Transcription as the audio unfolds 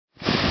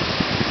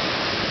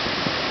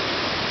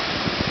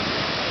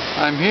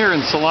I'm here in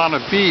Solana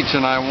Beach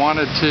and I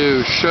wanted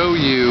to show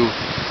you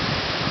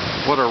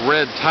what a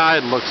red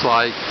tide looks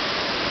like.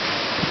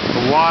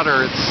 The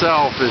water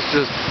itself is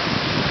just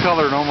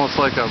colored almost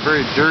like a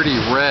very dirty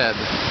red,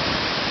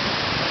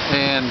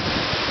 and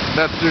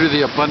that's due to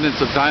the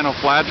abundance of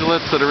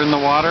dinoflagellates that are in the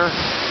water.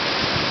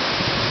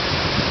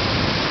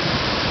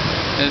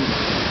 And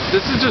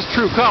this is just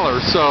true color,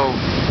 so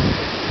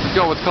we've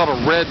got what's called a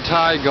red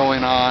tide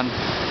going on.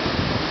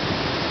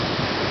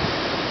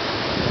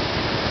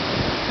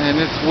 And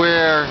it's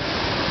where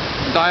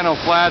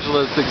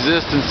dinoflagellates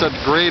exist in such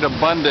great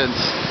abundance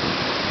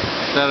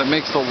that it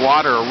makes the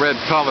water a red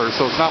color.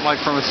 So it's not like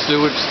from a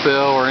sewage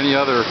spill or any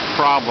other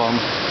problem,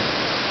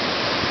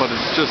 but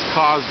it's just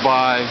caused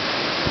by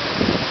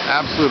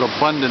absolute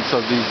abundance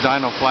of these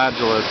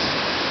dinoflagellates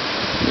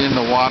in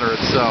the water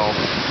itself.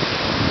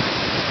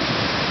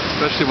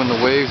 Especially when the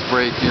waves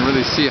break, you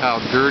really see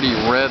how dirty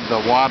red the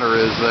water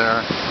is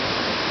there.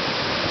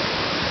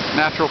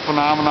 Natural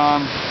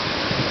phenomenon.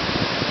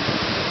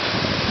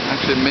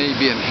 Actually, it may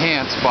be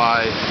enhanced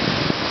by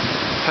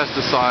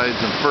pesticides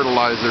and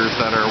fertilizers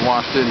that are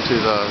washed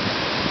into the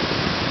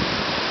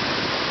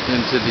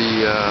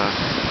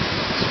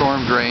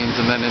storm drains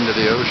and then into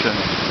the ocean.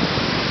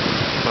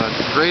 But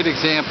great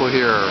example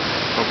here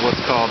of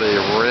what's called a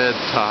red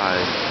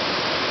tide.